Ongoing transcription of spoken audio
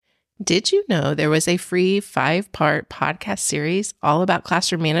Did you know there was a free 5-part podcast series all about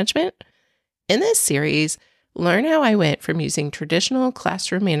classroom management? In this series, learn how I went from using traditional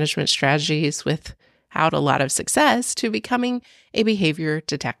classroom management strategies without a lot of success to becoming a behavior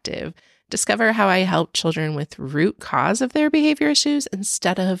detective. Discover how I help children with root cause of their behavior issues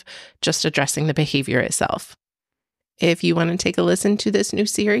instead of just addressing the behavior itself. If you want to take a listen to this new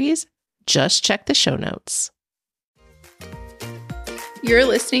series, just check the show notes. You're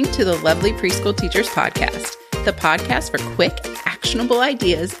listening to the Lovely Preschool Teachers Podcast, the podcast for quick, actionable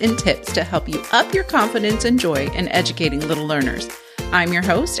ideas and tips to help you up your confidence and joy in educating little learners. I'm your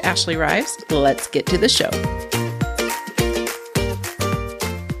host, Ashley Rives. Let's get to the show.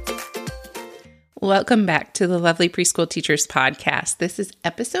 Welcome back to the Lovely Preschool Teachers Podcast. This is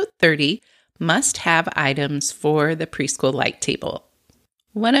episode 30, Must-Have Items for the Preschool Light Table.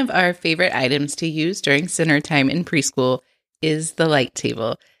 One of our favorite items to use during center time in preschool is the light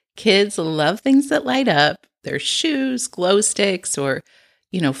table. Kids love things that light up, their shoes, glow sticks, or,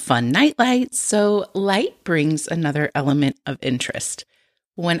 fun night lights. So light brings another element of interest.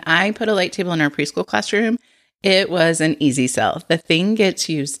 When I put a light table in our preschool classroom, it was an easy sell. The thing gets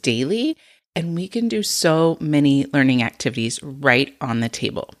used daily, and we can do so many learning activities right on the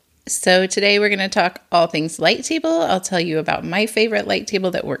table. So today we're going to talk all things light table. I'll tell you about my favorite light table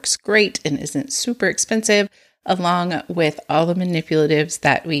that works great and isn't super expensive, along with all the manipulatives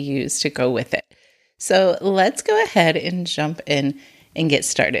that we use to go with it. So let's go ahead and jump in and get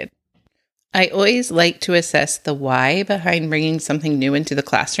started. I always like to assess the why behind bringing something new into the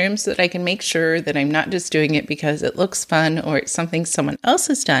classroom so that I can make sure that I'm not just doing it because it looks fun or it's something someone else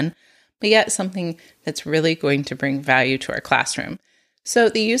has done, but yet something that's really going to bring value to our classroom. So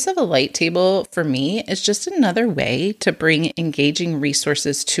the use of a light table for me is just another way to bring engaging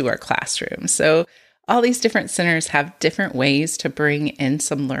resources to our classroom. So all these different centers have different ways to bring in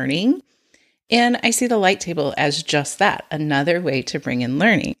some learning. And I see the light table as just that, another way to bring in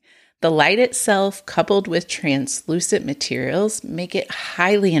learning. The light itself, coupled with translucent materials, make it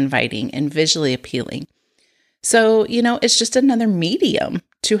highly inviting and visually appealing. So, it's just another medium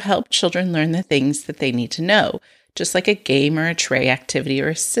to help children learn the things that they need to know, just like a game or a tray activity or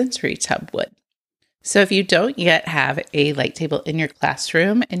a sensory tub would. So if you don't yet have a light table in your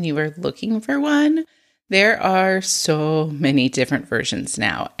classroom and you are looking for one, there are so many different versions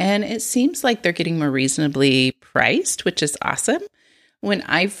now, and it seems like they're getting more reasonably priced, which is awesome. When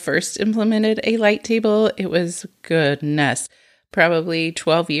I first implemented a light table, it was, goodness, probably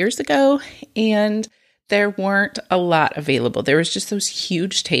 12 years ago, and there weren't a lot available. There was just those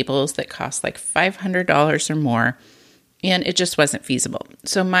huge tables that cost like $500 or more, and it just wasn't feasible.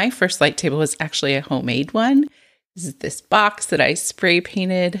 So my first light table was actually a homemade one. This is this box that I spray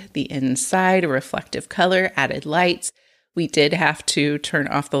painted the inside, a reflective color, added lights. We did have to turn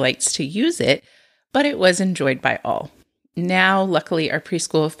off the lights to use it, but it was enjoyed by all. Now, luckily, our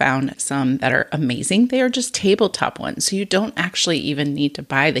preschool found some that are amazing. They are just tabletop ones, so you don't actually even need to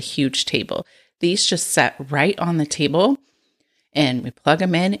buy the huge table. These just set right on the table, and we plug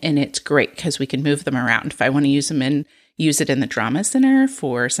them in, and it's great because we can move them around. If I want to use it in the drama center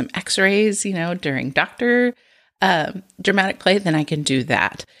for some x-rays, during dramatic play, then I can do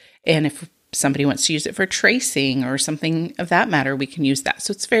that. And if somebody wants to use it for tracing or something of that matter, we can use that.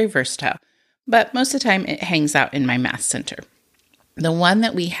 So it's very versatile. But most of the time, it hangs out in my math center. The one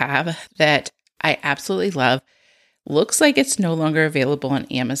that we have that I absolutely love looks like it's no longer available on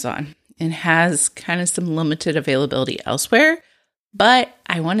Amazon and has kind of some limited availability elsewhere. But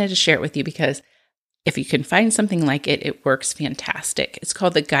I wanted to share it with you because if you can find something like it, it works fantastic. It's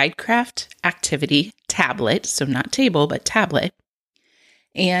called the GuideCraft Activity Tablet. So not table, but tablet.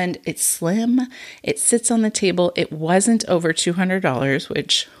 And it's slim. It sits on the table. It wasn't over $200,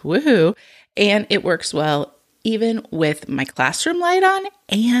 which, woohoo. And it works well even with my classroom light on.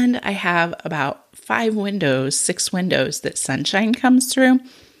 And I have about 6 windows that sunshine comes through.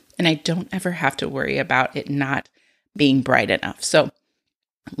 And I don't ever have to worry about it not being bright enough. So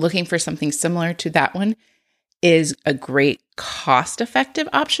looking for something similar to that one is a great cost-effective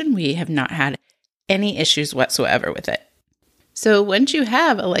option. We have not had any issues whatsoever with it. So once you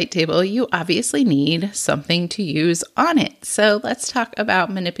have a light table, you obviously need something to use on it. So let's talk about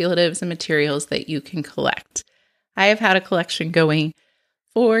manipulatives and materials that you can collect. I have had a collection going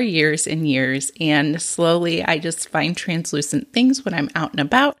for years and years, and slowly I just find translucent things when I'm out and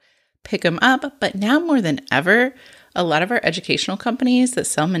about, pick them up. But now more than ever, a lot of our educational companies that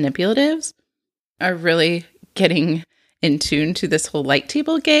sell manipulatives are really getting in tune to this whole light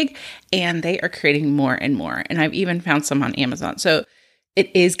table gig, and they are creating more and more. And I've even found some on Amazon. So it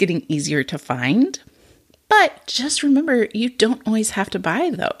is getting easier to find, But just remember, you don't always have to buy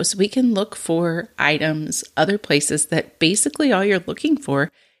those. We can look for items other places that basically all you're looking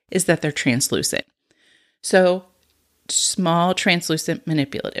for is that they're translucent. So small translucent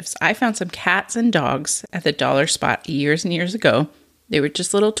manipulatives. I found some cats and dogs at the dollar spot years and years ago. They were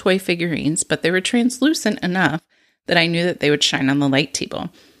just little toy figurines, but they were translucent enough that I knew that they would shine on the light table.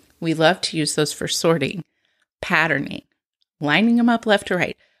 We love to use those for sorting, patterning, lining them up left to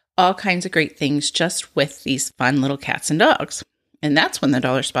right, all kinds of great things just with these fun little cats and dogs. And that's when the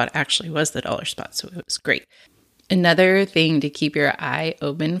dollar spot actually was the dollar spot, so it was great. Another thing to keep your eye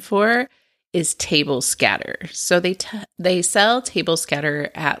open for is table scatter. So they sell table scatter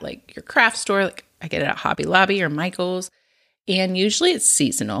at like your craft store, like I get it at Hobby Lobby or Michael's, and usually it's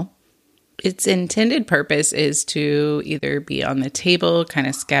seasonal. Its intended purpose is to either be on the table, kind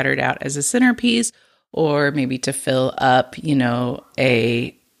of scattered out as a centerpiece, or maybe to fill up,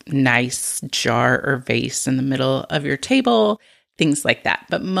 a nice jar or vase in the middle of your table, things like that.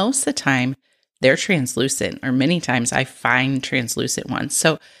 But most of the time, they're translucent, or many times I find translucent ones.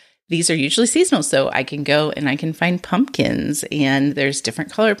 So these are usually seasonal. So I can go and I can find pumpkins, and there's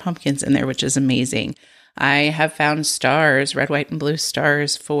different color pumpkins in there, which is amazing. I have found stars, red, white, and blue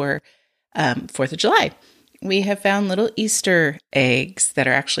stars for 4th of July. We have found little Easter eggs that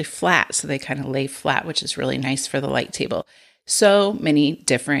are actually flat. So they kind of lay flat, which is really nice for the light table. So many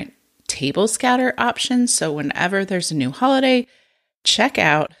different table scatter options. So whenever there's a new holiday, check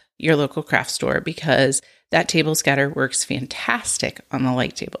out your local craft store, because that table scatter works fantastic on the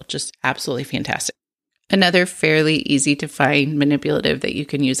light table. Just absolutely fantastic. Another fairly easy to find manipulative that you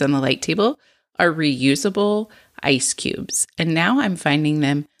can use on the light table are reusable ice cubes. And now I'm finding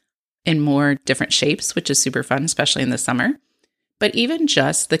them in more different shapes, which is super fun, especially in the summer. But even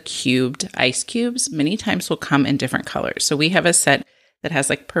just the cubed ice cubes many times will come in different colors. So we have a set that has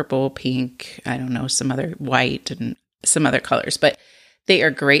like purple, pink, I don't know, some other white and some other colors. But they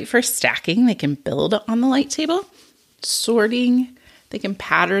are great for stacking. They can build on the light table, sorting, they can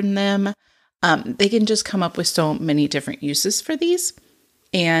pattern them. They can just come up with so many different uses for these.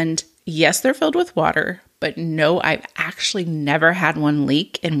 And yes, they're filled with water, but no, I've actually never had one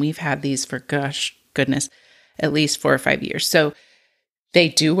leak. And we've had these for, goodness, at least 4 or 5 years. So they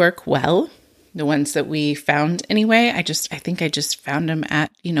do work well. The ones that we found anyway, I think I just found them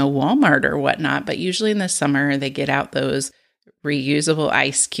at, Walmart or whatnot. But usually in the summer, they get out those reusable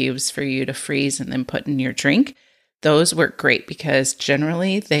ice cubes for you to freeze and then put in your drink. Those work great because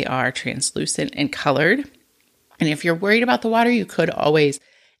generally they are translucent and colored. And if you're worried about the water, you could always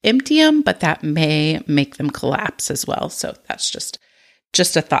empty them, but that may make them collapse as well. So that's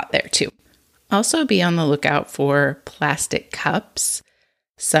just a thought there too. Also be on the lookout for plastic cups.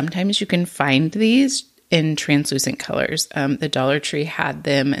 Sometimes you can find these in translucent colors. The Dollar Tree had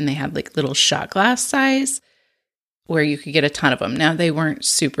them, and they had like little shot glass size where you could get a ton of them. Now they weren't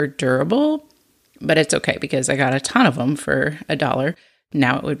super durable, but it's okay because I got a ton of them for $1.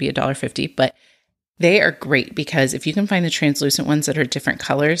 Now it would be $1.50, but they are great because if you can find the translucent ones that are different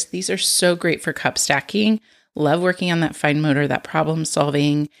colors, these are so great for cup stacking. Love working on that fine motor, that problem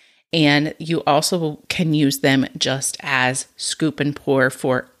solving. And you also can use them just as scoop and pour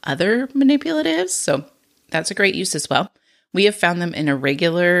for other manipulatives. So that's a great use as well. We have found them in a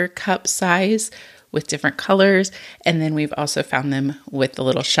regular cup size with different colors. And then we've also found them with the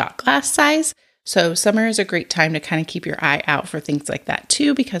little shot glass size. So summer is a great time to kind of keep your eye out for things like that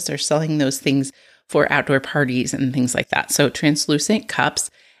too, because they're selling those things for outdoor parties and things like that. So translucent cups,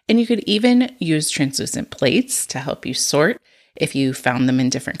 and you could even use translucent plates to help you sort if you found them in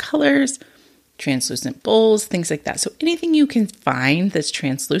different colors, translucent bowls, things like that. So anything you can find that's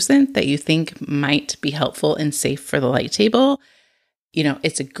translucent that you think might be helpful and safe for the light table,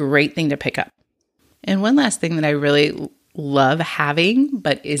 it's a great thing to pick up. And one last thing that I really love having,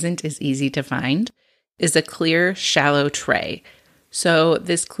 but isn't as easy to find, is a clear shallow tray. So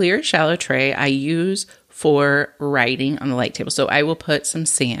this clear shallow tray I use for writing on the light table. So I will put some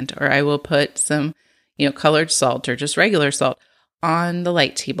sand, or I will put some, colored salt or just regular salt on the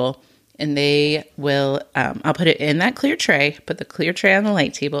light table, and they will, I'll put it in that clear tray, put the clear tray on the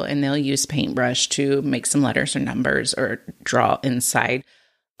light table, and they'll use paintbrush to make some letters or numbers or draw inside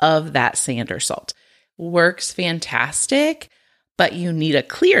of that sand or salt. Works fantastic, but you need a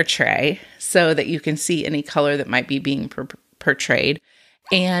clear tray so that you can see any color that might be being portrayed.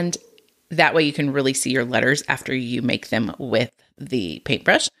 And that way you can really see your letters after you make them with the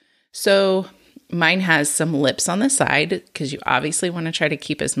paintbrush. So mine has some lips on the side because you obviously want to try to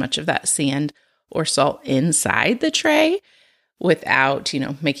keep as much of that sand or salt inside the tray without,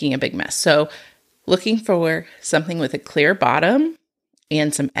 making a big mess. So looking for something with a clear bottom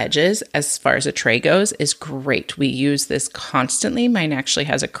and some edges as far as a tray goes is great. We use this constantly. Mine actually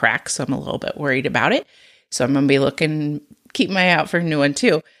has a crack, so I'm a little bit worried about it. So I'm going to be keep my eye out for a new one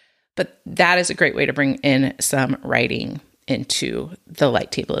too. But that is a great way to bring in some writing into the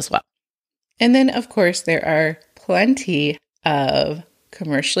light table as well. And then, of course, there are plenty of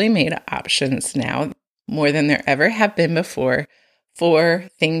commercially made options now, more than there ever have been before, for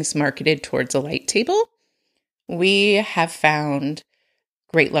things marketed towards a light table. We have found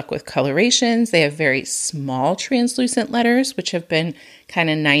great luck with colorations. They have very small translucent letters, which have been kind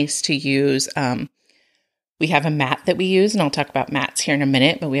of nice to use. We have a mat that we use, and I'll talk about mats here in a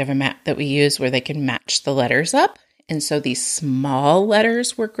minute, but we have a mat that we use where they can match the letters up. And so these small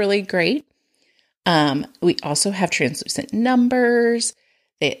letters work really great. We also have translucent numbers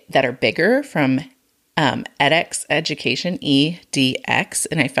that are bigger from edX Education, EDX,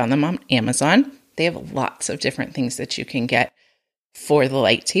 and I found them on Amazon. They have lots of different things that you can get for the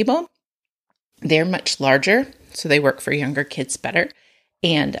light table. They're much larger, so they work for younger kids better.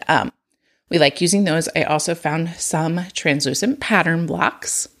 And we like using those. I also found some translucent pattern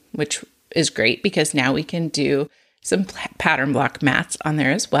blocks, which is great because now we can do some pattern block mats on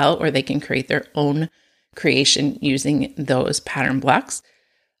there as well, or they can create their own creation using those pattern blocks.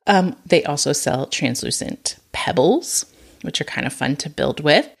 They also sell translucent pebbles, which are kind of fun to build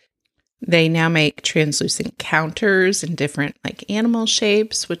with. They now make translucent counters in different animal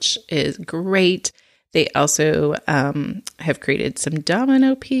shapes, which is great. They also have created some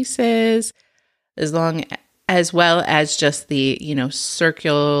domino pieces, as well as just the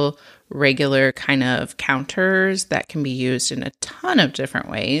circular, regular kind of counters that can be used in a ton of different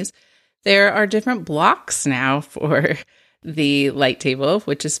ways. There are different blocks now for the light table,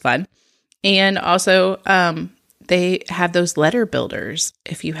 which is fun. And also, they have those letter builders.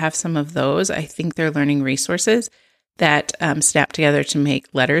 If you have some of those, I think they're learning resources that snap together to make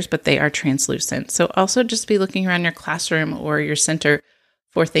letters, but they are translucent. So also just be looking around your classroom or your center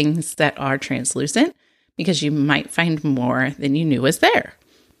for things that are translucent, because you might find more than you knew was there.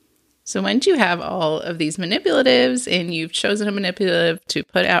 So once you have all of these manipulatives and you've chosen a manipulative to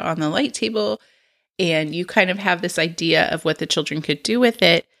put out on the light table, and you kind of have this idea of what the children could do with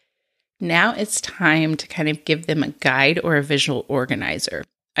it, now it's time to kind of give them a guide or a visual organizer.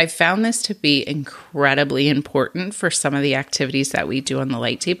 I found this to be incredibly important for some of the activities that we do on the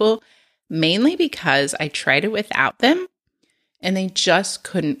light table, mainly because I tried it without them and they just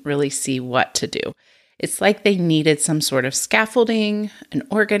couldn't really see what to do. It's like they needed some sort of scaffolding, an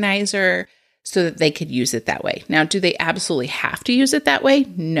organizer, so that they could use it that way. Now, do they absolutely have to use it that way?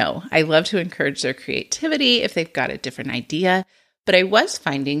 No. I love to encourage their creativity if they've got a different idea. But I was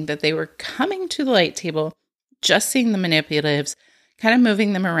finding that they were coming to the light table, just seeing the manipulatives, kind of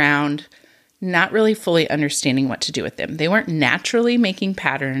moving them around, not really fully understanding what to do with them. They weren't naturally making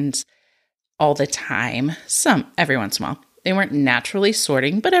patterns all the time. Every once in a while. They weren't naturally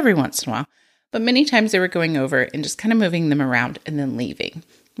sorting, but every once in a while. But many times they were going over and just kind of moving them around and then leaving,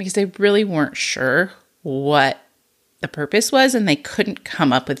 because they really weren't sure what the purpose was and they couldn't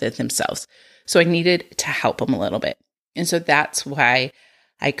come up with it themselves. So I needed to help them a little bit. And so that's why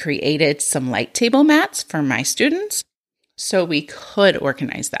I created some light table mats for my students so we could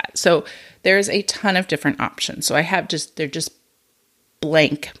organize that. So there's a ton of different options. So they're just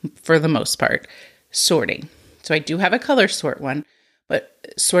blank for the most part, sorting. So I do have a color sort one, but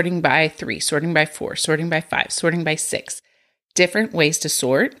sorting by 3, sorting by 4, sorting by 5, sorting by 6, different ways to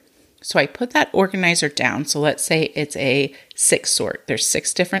sort. So I put that organizer down. So let's say it's a 6 sort. There's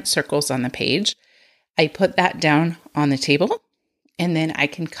 6 different circles on the page. I put that down on the table, and then I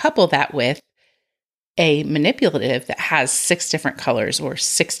can couple that with a manipulative that has 6 different colors or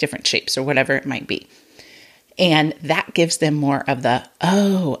 6 different shapes or whatever it might be. And that gives them more of the,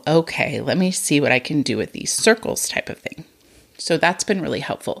 oh, okay, let me see what I can do with these circles type of thing. So that's been really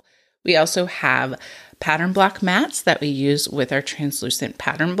helpful. We also have pattern block mats that we use with our translucent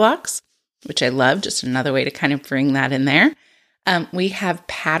pattern blocks, which I love. Just another way to kind of bring that in there. We have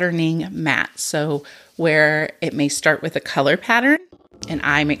patterning mats. So where it may start with a color pattern, and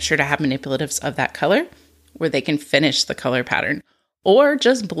I make sure to have manipulatives of that color where they can finish the color pattern, or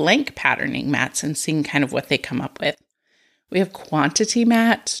just blank patterning mats and seeing kind of what they come up with. We have quantity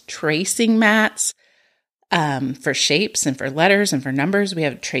mats, tracing mats for shapes and for letters and for numbers. We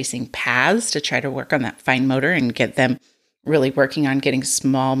have tracing paths to try to work on that fine motor and get them really working on getting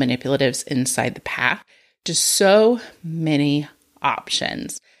small manipulatives inside the path. Just so many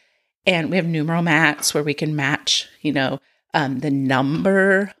options. And we have numeral mats where we can match, the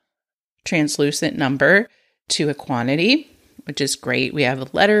number, translucent number to a quantity, which is great. We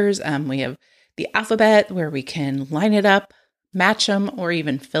have letters. We have the alphabet where we can line it up match them, or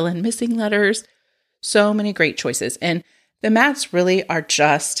even fill in missing letters. So many great choices. And the mats really are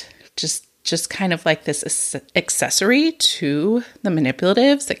just kind of like this accessory to the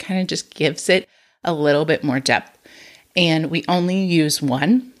manipulatives that kind of just gives it a little bit more depth. And we only use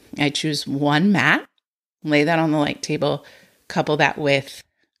one. I choose one mat, lay that on the light table, couple that with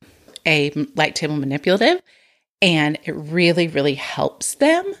a light table manipulative, and it really, really helps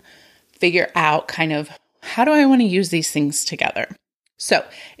them figure out kind of, how do I want to use these things together? So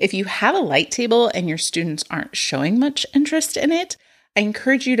if you have a light table and your students aren't showing much interest in it, I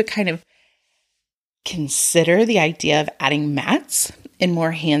encourage you to kind of consider the idea of adding mats and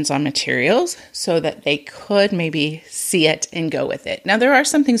more hands-on materials so that they could maybe see it and go with it. Now, there are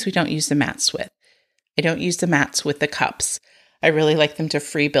some things we don't use the mats with. I don't use the mats with the cups. I really like them to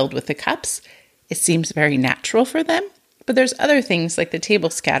free build with the cups. It seems very natural for them. But there's other things like the table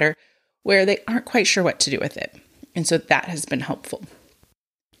scatter where they aren't quite sure what to do with it. And so that has been helpful.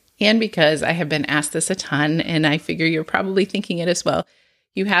 And because I have been asked this a ton, and I figure you're probably thinking it as well,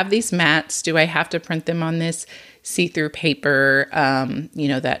 you have these mats. Do I have to print them on this see-through paper,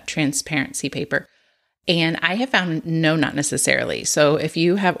 that transparency paper? And I have found no, not necessarily. So if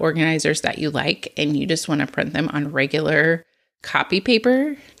you have organizers that you like and you just want to print them on regular copy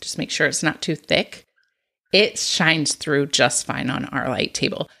paper, just make sure it's not too thick, it shines through just fine on our light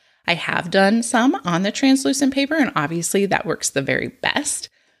table. I have done some on the translucent paper, and obviously that works the very best,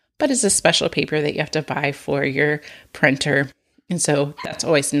 but it's a special paper that you have to buy for your printer. And so that's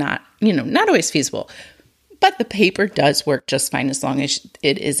always not always feasible. But the paper does work just fine as long as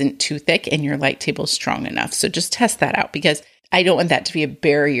it isn't too thick and your light table is strong enough. So just test that out, because I don't want that to be a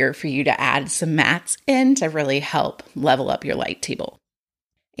barrier for you to add some mats in to really help level up your light table.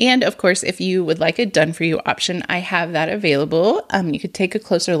 And of course, if you would like a done-for-you option, I have that available. You could take a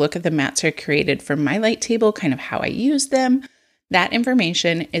closer look at the mats I created for my light table, kind of how I use them. That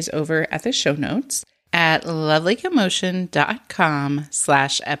information is over at the show notes at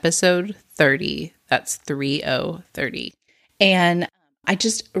lovelycommotion.com/episode 30. That's 3030. And I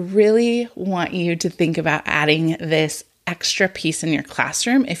just really want you to think about adding this extra piece in your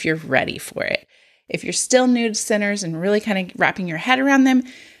classroom if you're ready for it. If you're still new to centers and really kind of wrapping your head around them,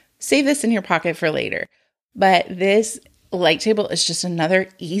 save this in your pocket for later. But this light table is just another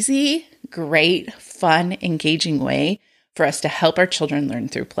easy, great, fun, engaging way for us to help our children learn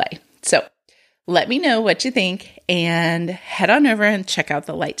through play. So let me know what you think, and head on over and check out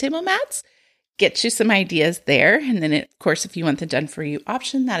the light table mats. Get you some ideas there. And then, of course, if you want the done-for-you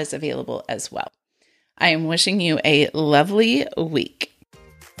option, that is available as well. I am wishing you a lovely week.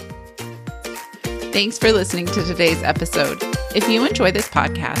 Thanks for listening to today's episode. If you enjoy this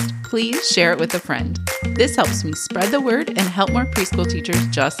podcast, please share it with a friend. This helps me spread the word and help more preschool teachers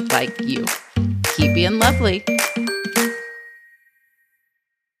just like you. Keep being lovely.